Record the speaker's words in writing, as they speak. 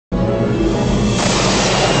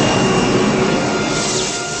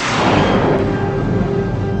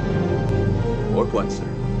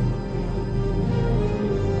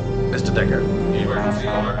Emergency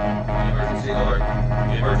alert. Emergency alert.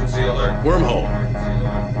 Emergency alert. Wormhole.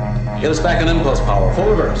 Get us back on impulse power. Full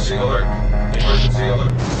reverse. Emergency alert. Emergency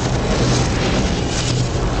alert.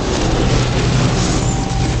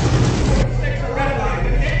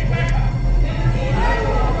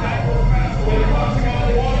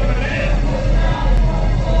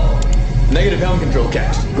 Negative helm control,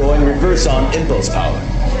 Captain. Going reverse on impulse power.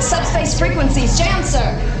 Subspace frequencies jammed,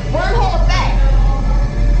 sir. Wormhole effect.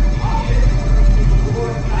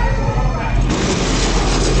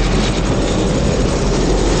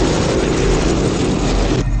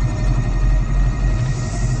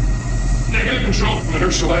 Negative control from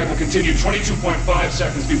inertial lag will continue 22.5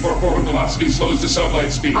 seconds before forward velocity slows to sublight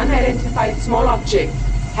speed. Unidentified small object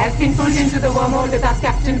has been pulled into the wormhole with us,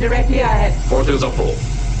 Captain, directly ahead. Fourth is up full.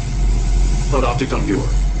 Put optic on viewer.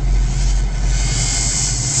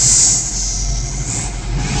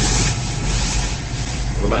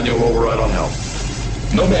 The manual override on helm.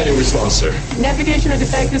 No manual response, sir. Navigational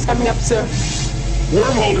defect is coming up, sir.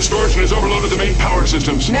 Wormhole distortion has overloaded the main power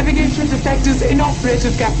systems. Navigation defect is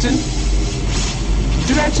inoperative, Captain.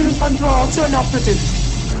 Directional control also inoperative.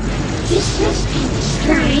 This must be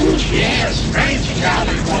strange. Yes, strange how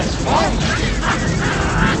it was formed.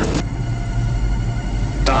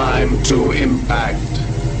 Time to impact.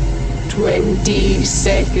 20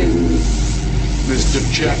 seconds. Mr.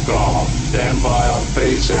 Chekhov, stand by on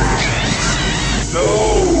phasers. No!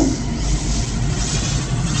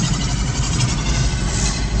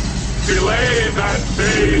 Delay that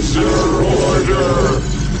phaser order!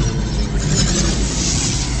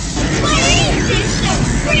 What is this, a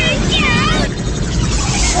freak out?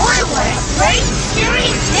 Forward, great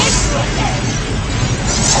seriousness with it.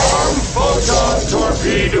 Arm photon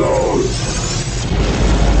torpedoes!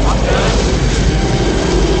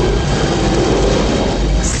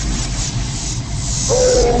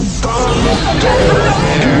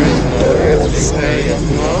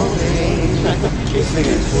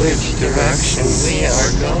 Which direction we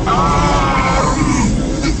are going.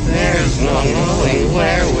 There's no knowing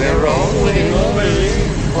where we're rolling,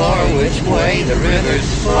 or which way the river's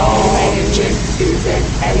flowing. Is it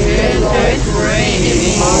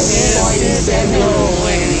raining? Is it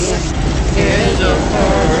snowing? Is a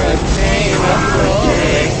hurricane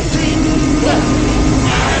approaching?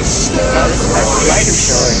 That's the lighter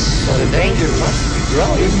showing, so the danger must be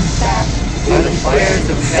growing. Are the fires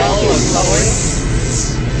of hell glowing?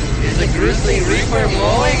 Is the grisly reaper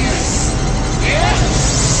blowing?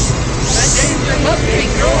 Yes! The danger must be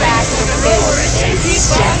growing. Back to the road and keep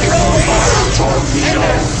on rolling. And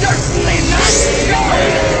they're certainly not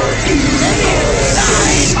going.